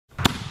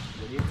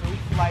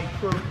Flight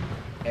crew.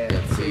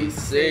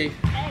 FTC.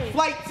 Hey.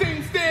 Flight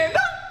team stand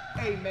up.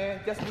 Hey man,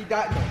 guess we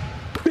got no.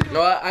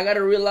 No, I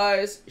gotta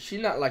realize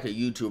she's not like a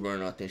YouTuber or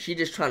nothing. She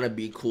just trying to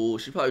be cool.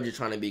 She's probably just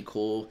trying to be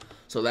cool.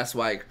 So that's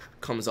why it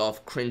comes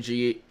off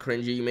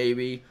cringy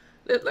maybe.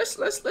 Let's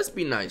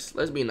be nice.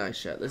 Let's be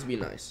nice, chat. Let's be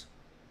nice.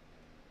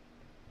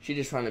 She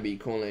just trying to be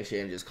cool and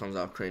shit and just comes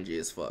off cringy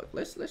as fuck.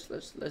 Let's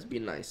be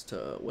nice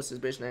to what's this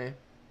bitch name?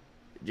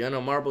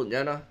 Jenna Marble,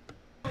 Jenna.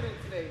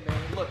 Today,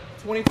 man. Look,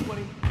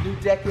 2020, new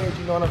decade,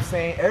 you know what I'm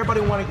saying?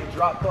 Everybody want to get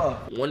dropped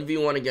off.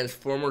 1v1 against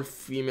former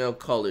female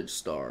college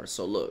star.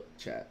 So look,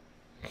 chat.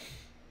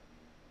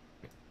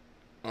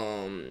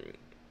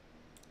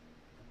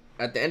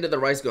 At the end of the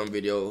Rice Gun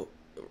video,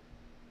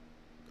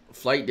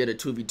 Flight did a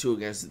 2v2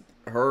 against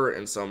her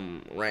and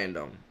some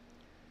random.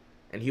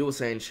 And he was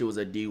saying she was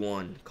a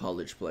D1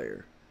 college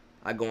player.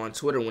 I go on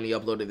Twitter when he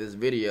uploaded this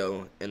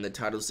video and the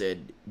title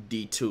said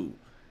D2.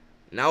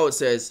 Now it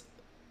says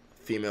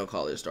female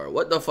college star.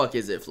 What the fuck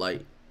is it,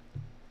 Flight?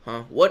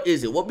 Huh? What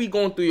is it? What be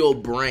going through your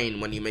brain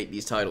when you make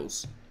these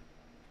titles?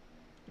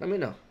 Let me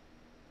know.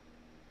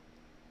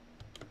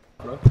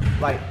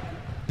 Like,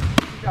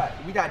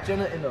 we got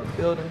Jenna in the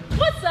building.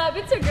 What's up?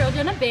 It's your girl,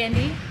 Jenna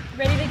Bandy.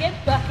 Ready to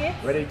get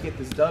buckets. Ready to get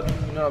this W,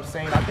 you know what I'm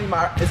saying? I think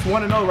it's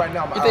 1-0 right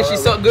now. You think she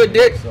suck good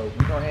dick? So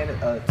we're going to hand it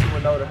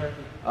 2-0 to her.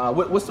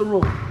 What's the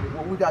rule?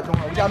 What we got going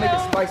on? We got to make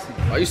it spicy.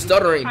 Are you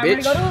stuttering, bitch? I'm going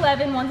to go to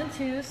 11, ones and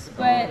twos,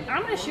 but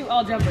I'm going to shoot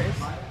all jumpers.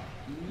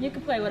 You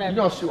can play whatever. You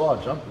don't shoot all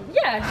jumpers?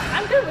 Yeah,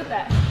 I'm good with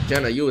that.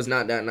 Jenna, you was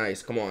not that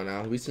nice. Come on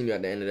now. We seen you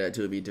at the end of that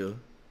 2v2.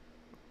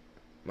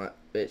 My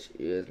bitch,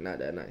 you is not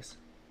that nice.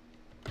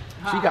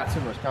 She got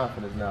too much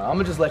confidence now. I'm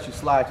going to just let you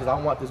slide because I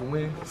want this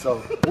win. So,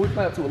 what we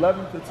playing up to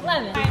 11? 15?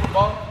 11.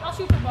 Ball? I'll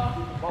shoot the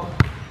ball.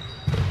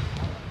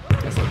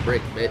 That's a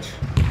brick, bitch. Is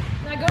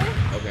that going?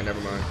 Okay, never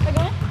mind. Is that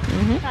going?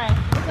 Mm-hmm. Alright,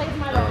 looks like it's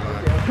my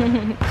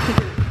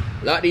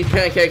ball. Lock these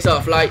pancakes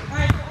up, Flight.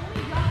 Alright,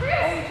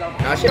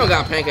 only Nah, she don't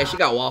got pancakes. She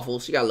got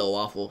waffles. She got a little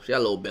waffle. She got a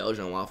little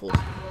Belgian waffles.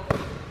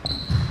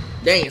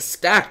 They ain't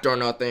stacked or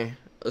nothing.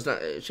 It's not.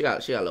 She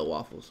got little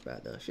waffles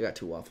back there. She got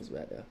 2 waffles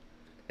back there.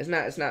 It's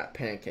not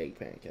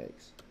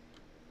pancakes.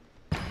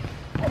 Oh,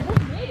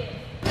 who made it?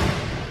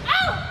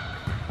 Ow!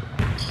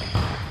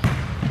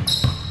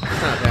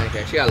 It's not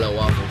pancakes. She got little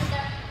waffles.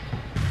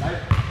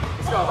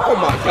 Oh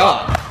my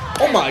god.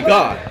 Oh my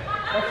god.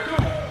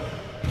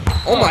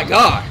 Oh my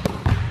god.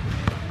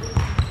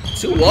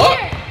 2 what?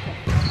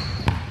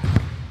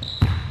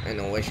 Ain't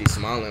no way she's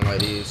smiling like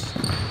these.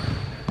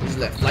 Just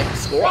let Flight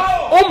score.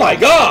 Oh my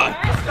god!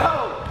 Let's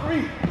go! 3.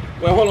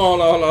 Wait, hold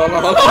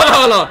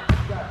on.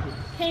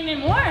 Came in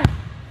more.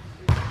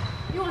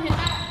 You want to hit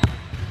that?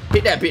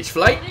 Hit that bitch,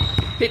 Flight.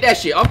 Hit that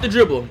shit off the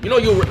dribble. You know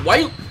why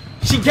you?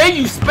 She gave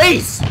you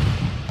space.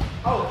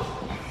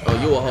 Oh,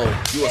 you a hoe.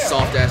 You a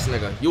soft ass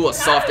nigga. You a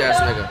soft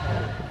ass nigga.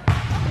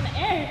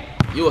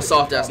 You a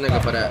soft ass nigga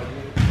for that.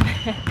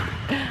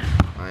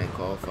 I ain't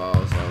called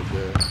foul. It's all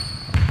good.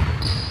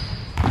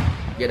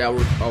 Get out.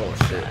 Oh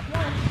shit.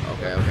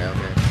 Okay.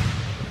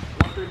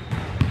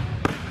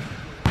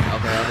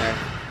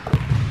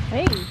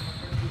 Hey.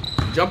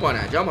 Jump on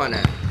that.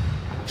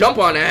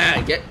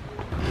 Get.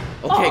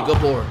 Okay, good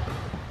board.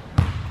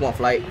 Come on,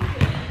 Flight.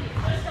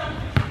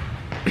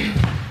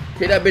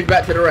 Take that bitch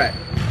back to the rack.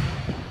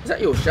 Is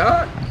that your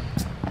shot?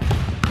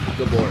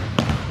 Good board.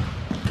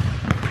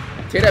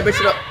 Take that bitch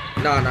to the.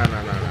 No.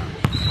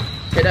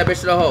 Take that bitch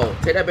to the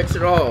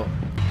hole.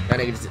 That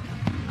nigga just.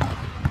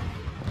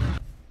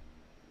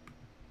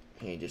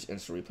 He ain't just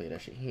instant replay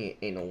that shit. He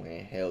ain't no way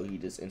in hell he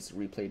just instant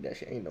replayed that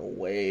shit. Ain't no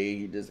way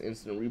he just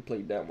instant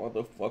replayed that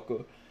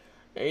motherfucker.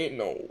 Ain't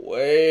no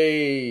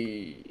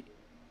way.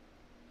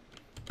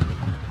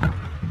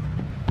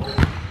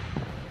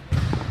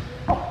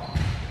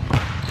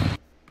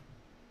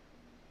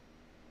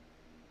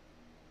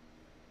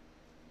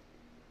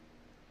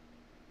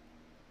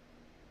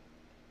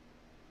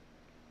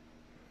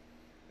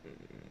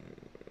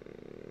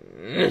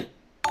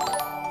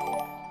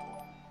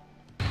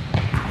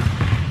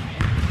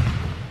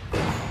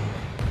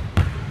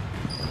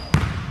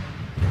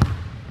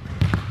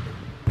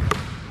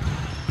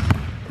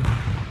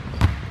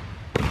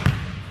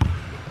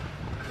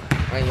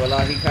 I ain't gonna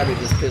lie, he kinda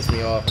just pissed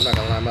me off. I'm not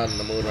gonna lie, I'm not in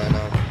the mood right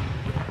now.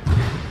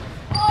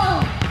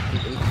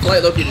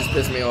 Flight Loki just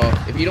pissed me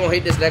off. If you don't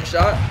hit this next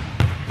shot.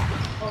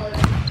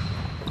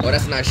 Oh,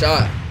 that's a nice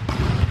shot.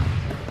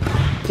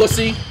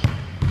 Pussy.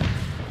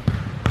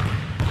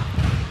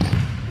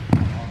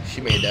 She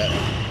made that.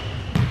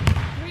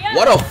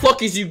 Why the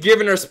fuck is you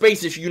giving her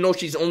space if you know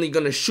she's only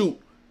gonna shoot?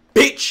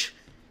 Bitch!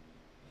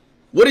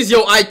 What is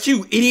your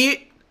IQ,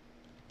 idiot?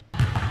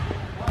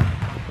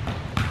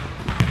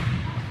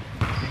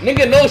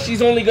 Nigga knows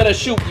she's only gonna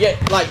shoot yet,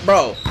 like,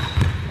 bro.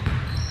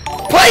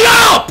 Play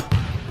up!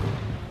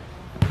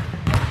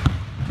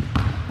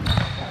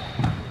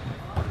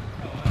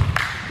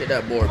 Get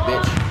that board,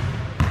 bitch.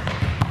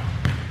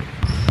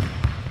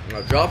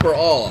 Now drop her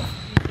off.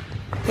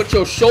 Put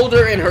your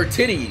shoulder in her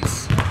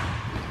titties.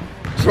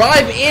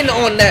 Drive in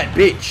on that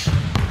bitch.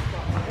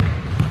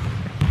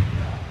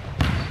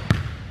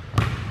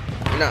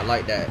 not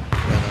like that.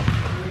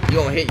 You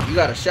gonna hit. You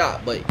got a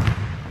shot, but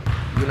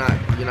you're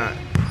not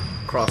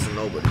crossing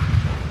nobody.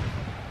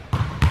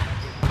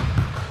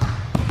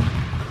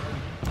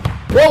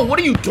 Bro, what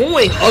are you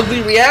doing?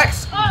 Ugly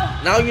reacts.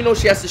 Oh. Now you know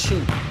she has to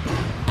shoot.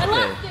 I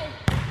left it.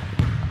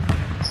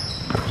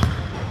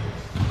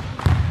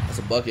 That's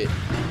a bucket.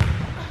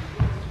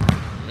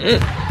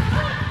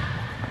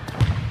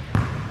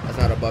 That's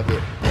not a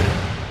bucket.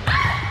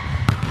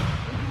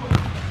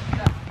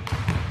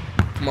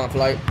 Come on,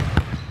 Flight.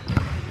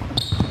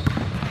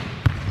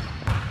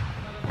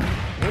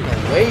 Ain't no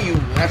way you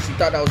actually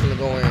thought that was gonna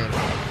go in.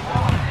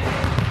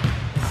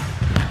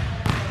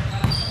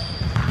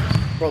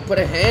 Bro, put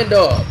a hand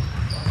up.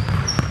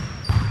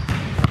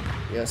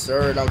 Yes,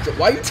 sir. Now,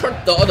 why you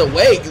turned the other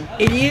way, you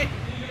idiot?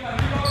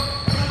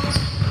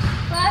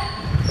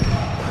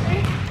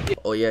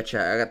 Oh yeah,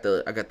 chat. I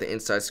got the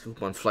inside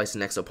scoop on Flight's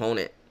next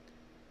opponent.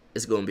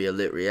 It's gonna be a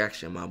lit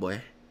reaction, my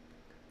boy.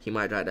 He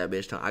might drop that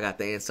bitch tongue. I got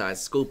the inside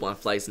scoop on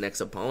Flight's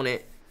next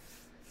opponent.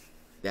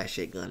 That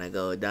shit gonna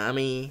go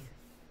dummy.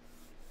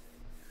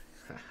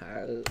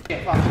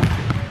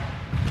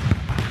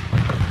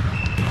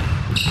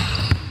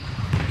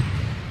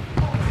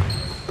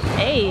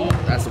 Hey.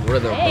 That's a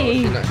rhythm,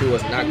 Hey. bro. She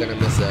was not gonna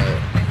miss that.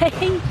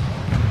 Hey.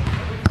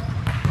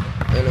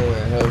 Ain't no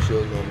way in hell she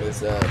was gonna miss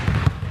that.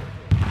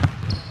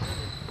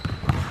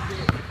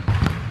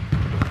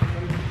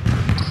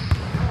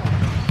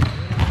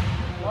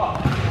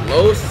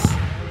 Los?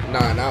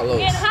 Nah, not Los.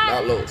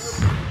 Not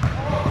Los.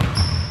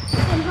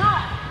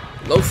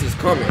 Los is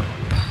coming.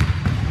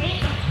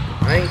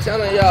 I ain't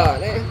telling y'all,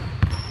 man.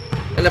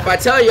 And if I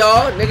tell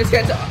y'all, niggas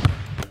can't tell.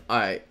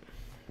 Alright.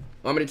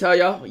 Want me to tell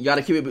y'all? You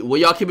gotta keep it. Will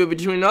y'all keep it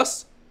between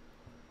us?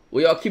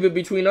 Will y'all keep it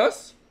between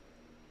us?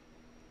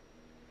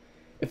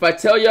 If I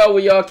tell y'all,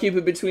 will y'all keep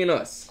it between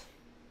us?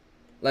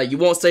 Like, you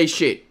won't say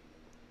shit.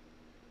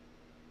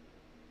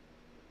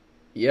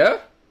 Yeah?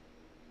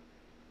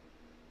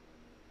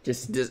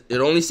 Just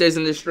it only stays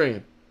in this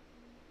stream.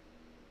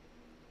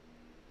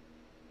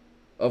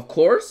 Of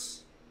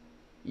course.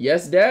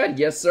 Yes, Dad.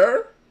 Yes,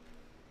 sir.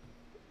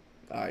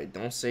 Alright,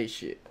 don't say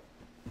shit.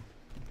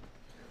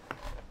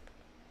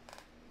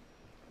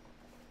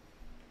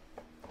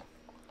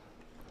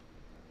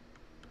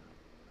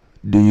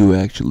 Do you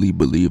actually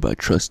believe I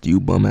trust you,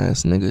 bum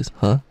ass niggas,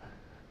 huh?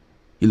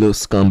 You little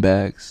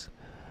scumbags.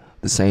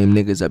 The same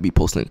niggas that be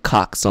posting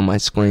cocks on my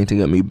screen to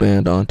get me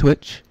banned on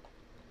Twitch.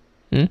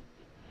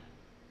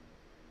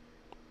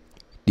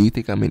 Do you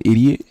think I'm an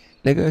idiot,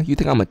 nigga? You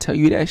think I'm gonna tell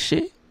you that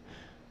shit?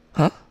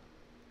 Huh?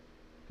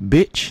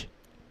 Bitch.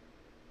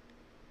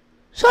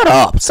 Shut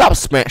up. Stop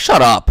spam.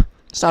 Shut up.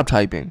 Stop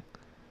typing.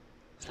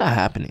 It's not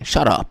happening.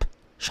 Shut up.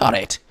 Shut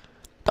it.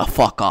 The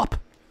fuck up.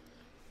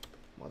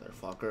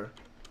 Motherfucker.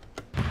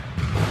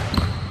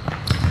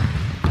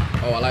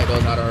 Oh, I like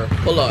those out of her.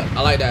 Pull up.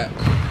 I like that.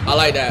 I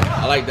like that.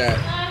 I like that.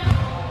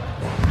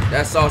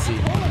 That's saucy.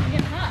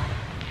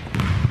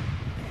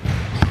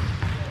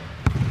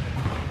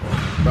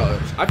 Bro,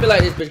 I feel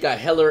like this bitch got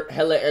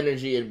hella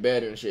energy in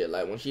bed and shit.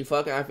 Like, when she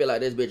fucking, I feel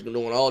like this bitch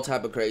doing all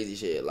type of crazy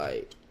shit.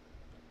 Like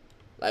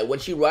when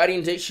she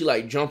riding dick, she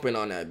like jumping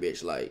on that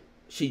bitch. Like,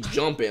 she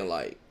jumping,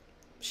 like,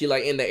 she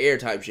like in the air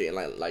type shit.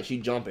 Like she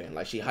jumping.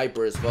 Like, she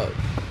hyper as fuck.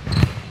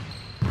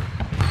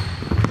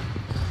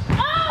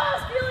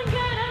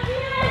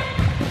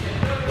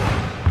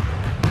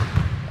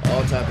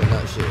 All type of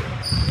nut shit.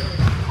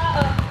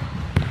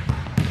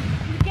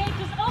 The gate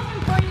just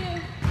opened for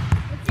you.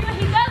 Let's see what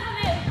he does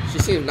with it. She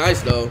seemed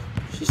nice though.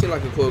 She seemed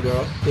like a cool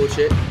girl. Cool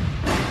chick.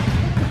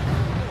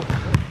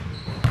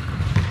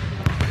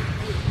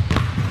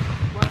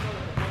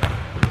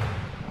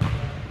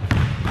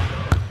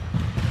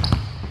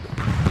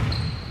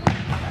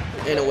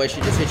 Ain't no way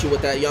she just hit you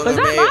with that young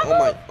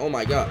MA. Oh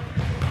my god.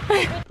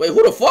 Wait,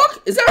 who the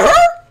fuck? Is that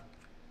her?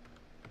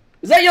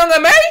 Is that young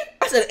MA?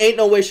 I said, ain't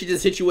no way she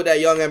just hit you with that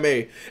young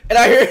MA. And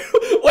I hear,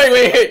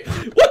 wait.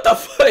 What the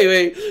fuck?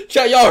 Wait.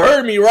 Y'all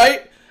heard me,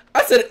 right?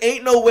 I said,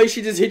 ain't no way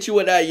she just hit you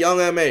with that young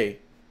MA.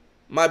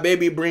 My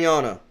baby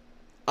Brianna.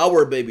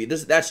 Our baby.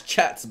 That's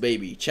Chat's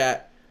baby.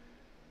 Chat.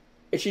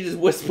 And she just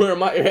whispered in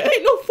my ear,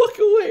 ain't no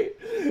fucking way.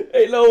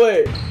 Ain't no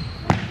way.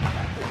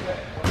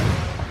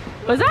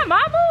 Was that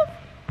my move?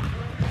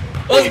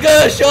 What's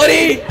good,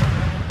 shorty?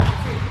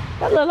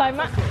 That look like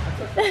my.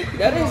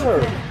 That is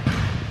her.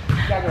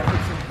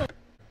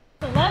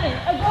 11.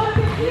 Go to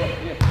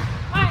 15.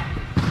 Alright.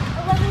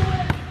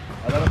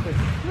 11 with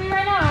 3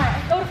 right now.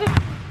 Alright. Go to 15.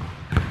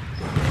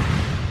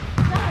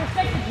 Not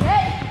respected yet.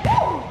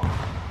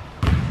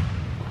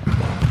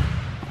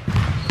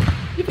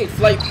 You think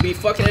Flight be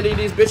fucking any of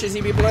these bitches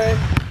he be playing?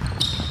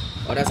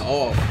 Oh, that's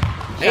off.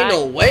 Ain't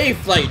no way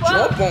Flight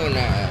jump on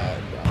that.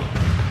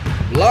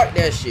 Block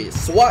that shit.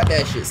 Swat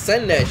that shit.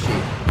 Send that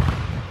shit.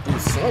 Do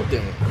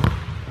something.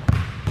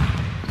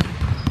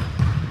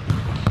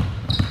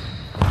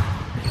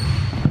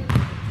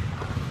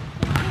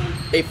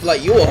 Hey,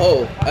 Flight, you a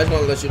hoe. I just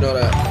want to let you know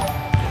that.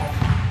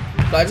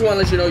 Flight, I just want to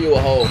let you know you a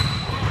hoe.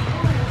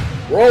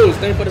 Rose,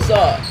 thank you for the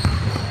sub.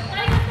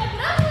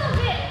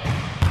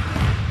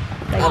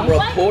 I'm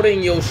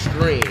reporting your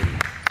stream.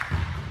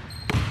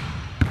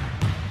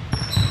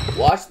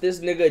 Watch this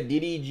nigga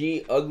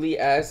DDG ugly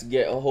ass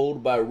get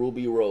hold by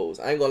Ruby Rose.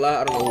 I ain't gonna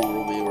lie, I don't know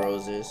who Ruby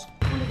Rose is.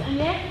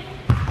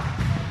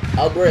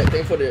 Albert,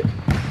 thank for the.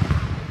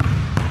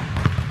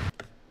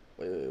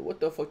 Wait, what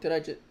the fuck did I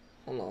just?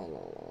 Hold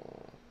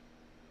on.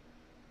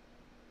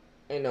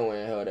 Ain't no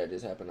way in hell that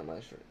just happened on my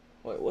screen.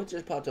 Wait, what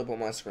just popped up on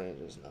my screen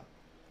just now?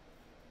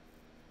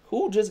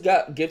 Who just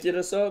got gifted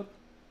a sub?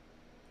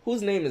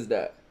 Whose name is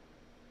that?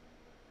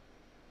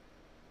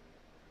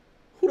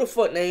 Who the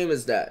fuck name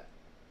is that?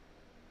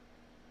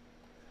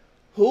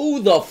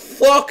 Who the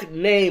fuck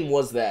name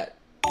was that?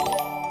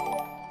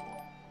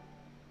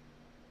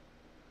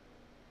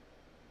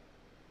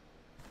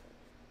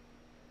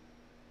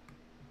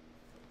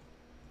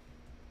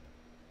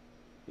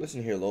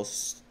 Listen here,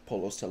 Los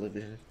Polos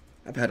Television.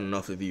 I've had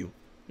enough of you.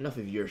 Enough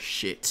of your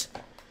shit.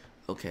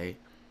 Okay.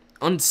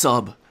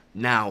 Unsub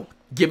now.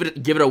 Give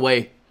it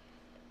away.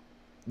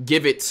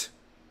 Give it.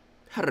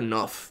 Had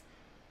enough.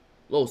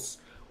 Los,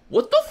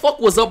 what the fuck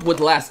was up with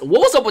last?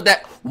 What was up with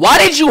that? Why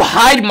did you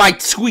hide my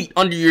tweet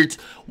under your?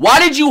 Why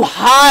did you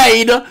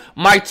hide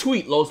my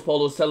tweet, Los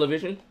Polos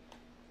Television?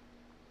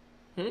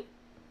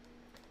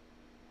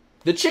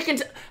 The chicken.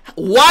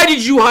 Why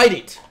did you hide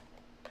it?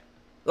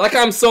 Like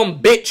I'm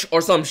some bitch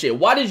or some shit.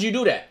 Why did you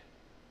do that?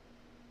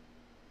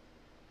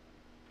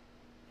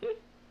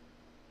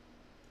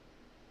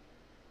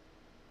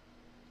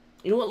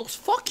 You know what, Los?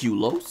 Fuck you,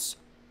 Los.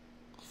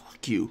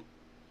 Fuck you.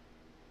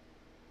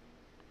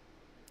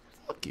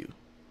 Fuck you.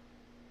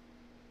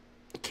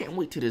 I can't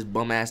wait till this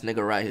bum ass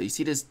nigga right here. You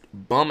see this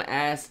bum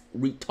ass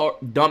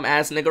dumb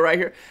ass nigga right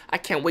here? I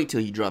can't wait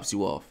till he drops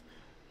you off.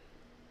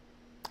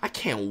 I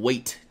can't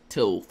wait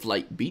till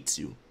Flight beats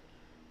you.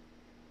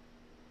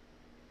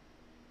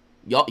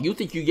 Y'all, you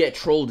think you get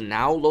trolled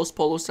now, Los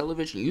Polos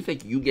Television? You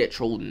think you get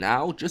trolled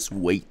now? Just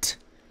wait.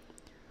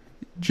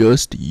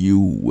 Just you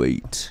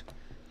wait.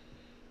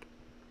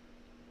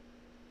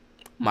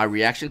 My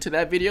reaction to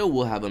that video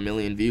will have 1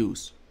 million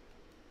views.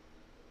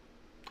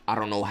 I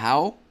don't know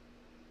how.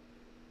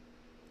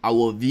 I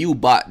will view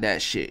bot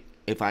that shit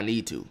if I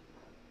need to.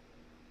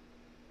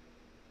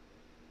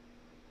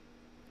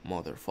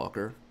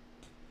 Motherfucker.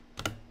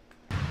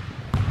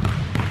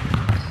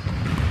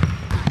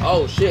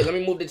 Oh shit, let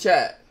me move the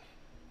chat.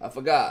 I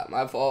forgot.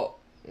 My fault.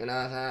 You know what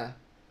I'm saying?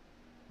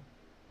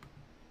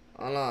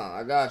 Hold on,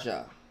 I got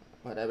y'all.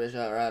 Put that bitch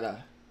out right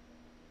there.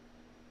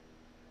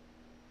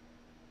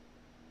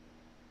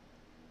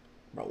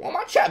 Bro, why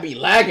my chat be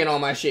lagging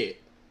on my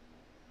shit?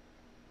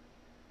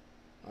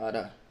 Right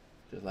there.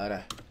 Just like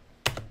that.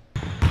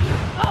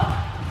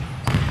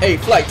 Hey,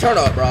 Flight, turn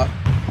up, bro.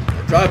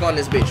 Drive on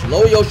this bitch.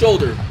 Lower your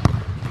shoulder.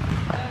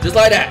 Just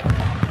like that.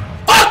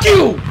 Fuck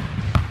you!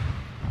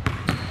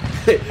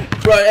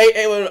 Bro,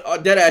 hey,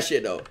 dead ass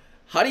shit though.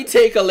 How do you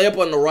take a layup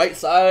on the right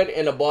side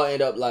and the ball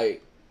end up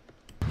like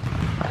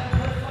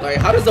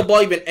how does the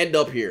ball even end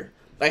up here?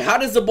 Like, how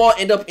does the ball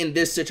end up in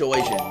this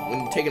situation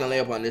when you're taking a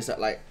layup on this side?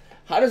 Like,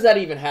 how does that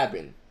even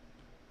happen?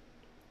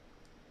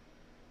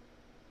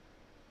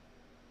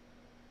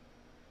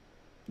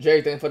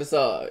 Jerry, thank for the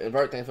sub.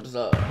 Invert, thank for the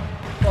sub.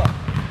 Fuck.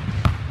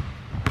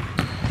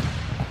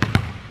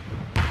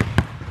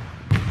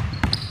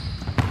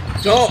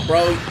 Jump,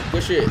 bro.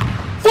 Good shit.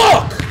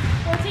 Fuck!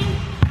 14.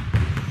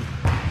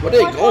 What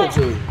they going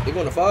to? They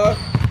going to 5?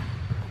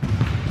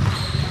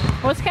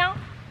 What's the count?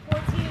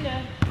 14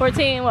 to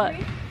 14 what?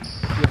 3?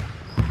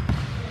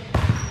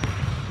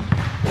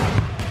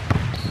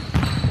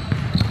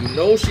 You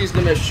know she's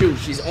gonna shoot.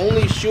 She's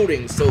only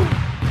shooting, so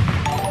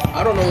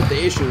I don't know what the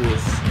issue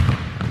is.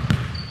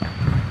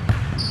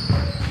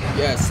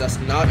 Yes, that's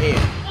not in.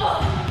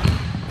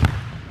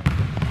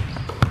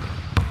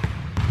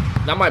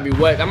 That might be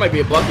wet. That might be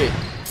a bucket.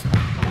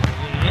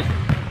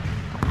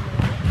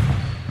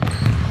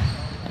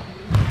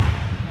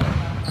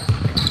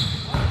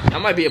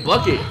 That might be a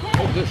bucket.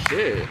 Oh, good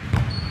shit.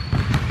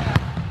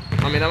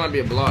 I mean, that might be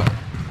a block. I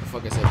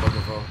fucking said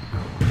bucket for.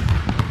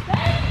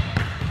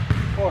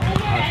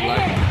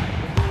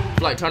 Alright,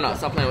 Flight, turn up.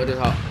 Stop playing with this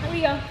hop. Here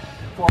we go.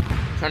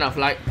 Turn up,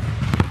 Flight.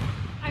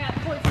 I got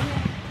 14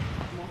 minutes.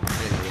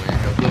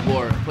 Good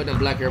board. Put them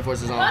black Air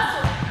Forces on. Oh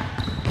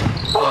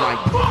my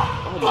god.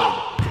 Oh my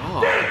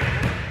god.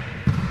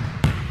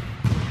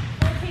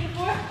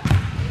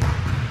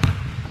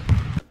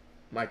 14-4.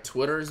 My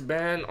Twitter's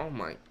banned? Oh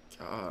my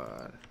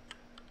god.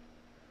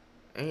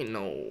 Ain't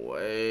no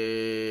way.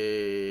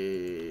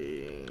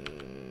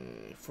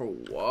 For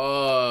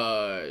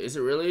what? Is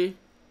it really?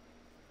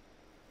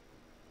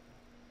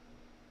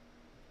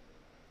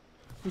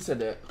 Who said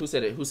that? Who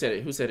said it? Who said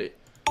it? Who said it?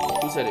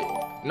 Who said it?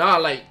 Nah,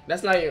 like,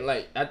 that's not even,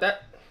 like, at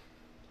that.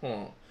 Hold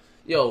on.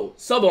 Yo,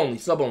 sub only,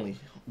 sub only.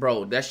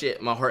 Bro, that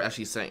shit, my heart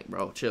actually sank,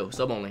 bro. Chill,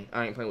 sub only.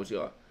 I ain't playing with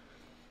y'all.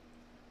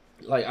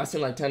 Like, I seen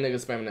like 10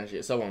 niggas spamming that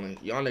shit. Sub only.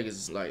 Y'all niggas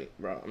is like,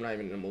 bro, I'm not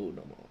even in the mood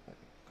no more. Like,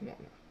 come on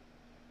now.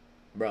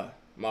 Bruh,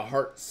 my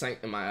heart sank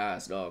in my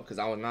ass, dog, because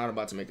I was not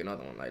about to make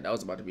another one. Like, that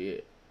was about to be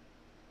it.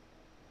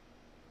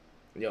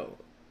 Yo,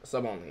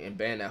 sub only, and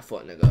ban that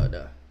fuck nigga up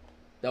there.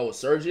 That was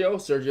Sergio.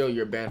 Sergio,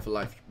 you're banned for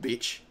life,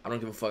 bitch. I don't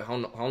give a fuck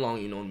how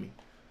long you known me.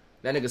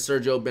 That nigga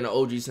Sergio been an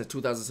OG since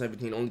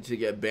 2017, only to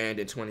get banned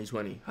in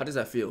 2020. How does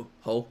that feel,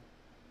 ho?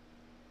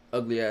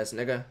 Ugly ass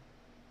nigga.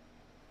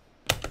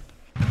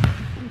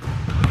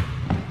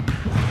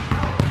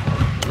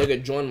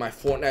 Nigga joined my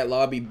Fortnite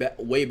lobby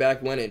way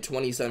back when in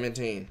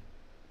 2017.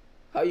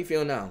 How you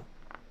feel now?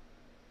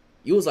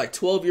 You was like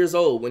 12 years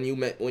old when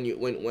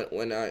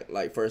I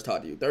like first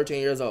talked to you.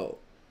 13 years old.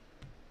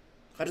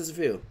 How does it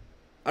feel?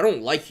 I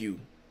don't like you.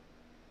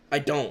 I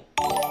don't.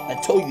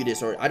 I told you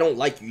this already. I don't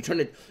like you.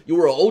 You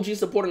were an OG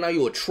supporter, now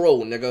you a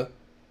troll, nigga.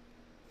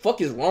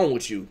 Fuck is wrong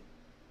with you?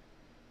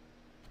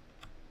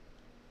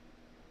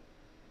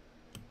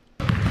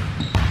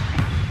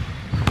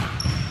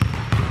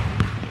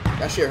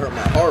 That shit hurt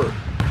my heart.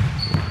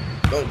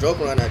 Don't joke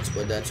around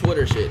that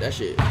Twitter shit. That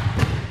shit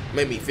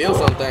made me feel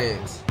some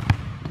things.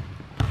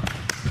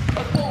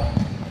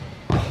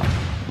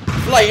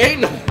 Flight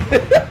ain't no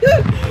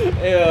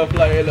yeah,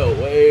 Flight ain't no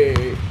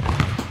way.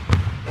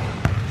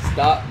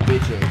 Stop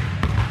bitching.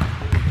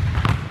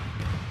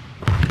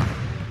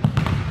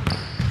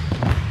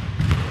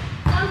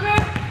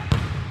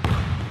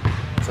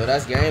 So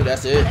that's game,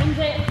 that's it.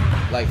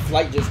 Like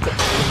Flight just got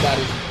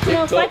his TikTok. You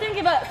know, Flight didn't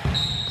give up.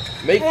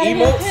 Make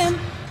emotes.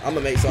 I'm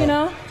gonna make some. You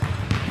know,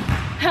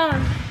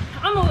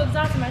 I'm a little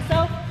exhausted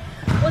myself.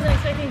 Wasn't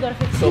expecting to go to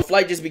 15. So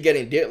Flight just be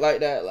getting dick like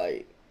that,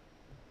 like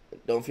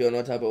don't feel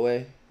no type of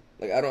way.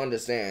 Like I don't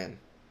understand.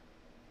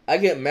 I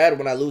get mad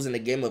when I lose in a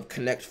game of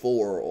Connect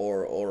 4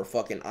 or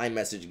fucking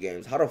iMessage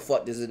games. How the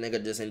fuck does this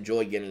nigga just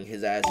enjoy getting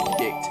his ass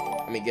dicked?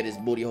 I mean, get his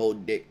booty hole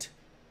dicked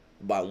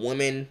by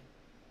women,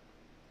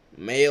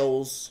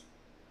 males,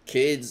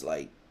 kids,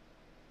 like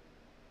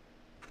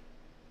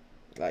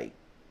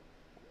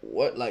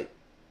what, like,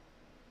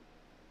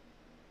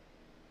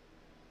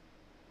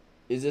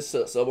 is this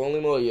sub only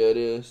mode? Yeah, it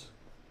is.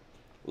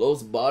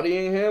 Los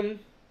bodying him?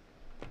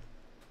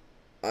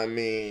 I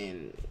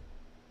mean,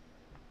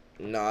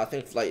 nah, I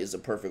think Flight is the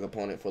perfect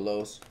opponent for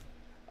Los.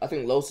 I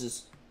think Los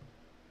is,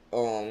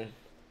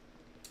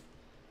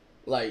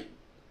 like,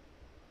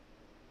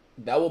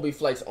 that will be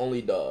Flight's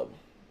only dub,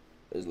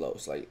 is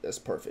Los. Like, that's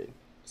perfect.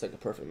 It's like the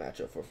perfect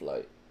matchup for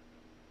Flight.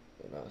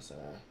 You know what I'm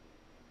saying?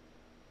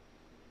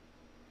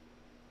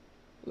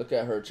 Look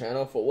at her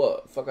channel for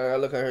what? Fuck, I gotta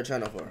look at her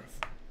channel for.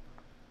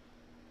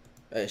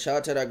 Hey, shout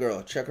out to that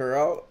girl. Check her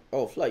out.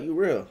 Oh, Flight, you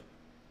real.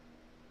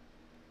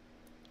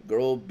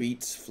 Girl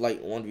beats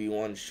Flight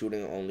 1v1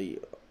 shooting only.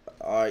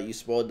 Alright, you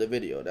spoiled the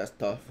video. That's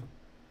tough.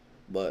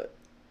 But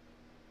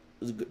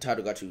it's a good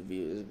title, got you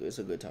views. It's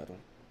a good title.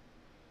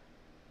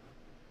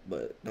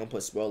 But don't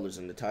put spoilers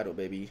in the title,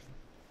 baby.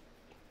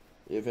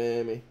 You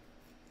feel me?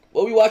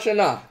 What we watching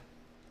now?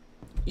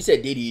 You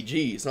said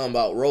DDG. Something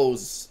about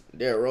Rose.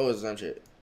 There, Rose and some shit.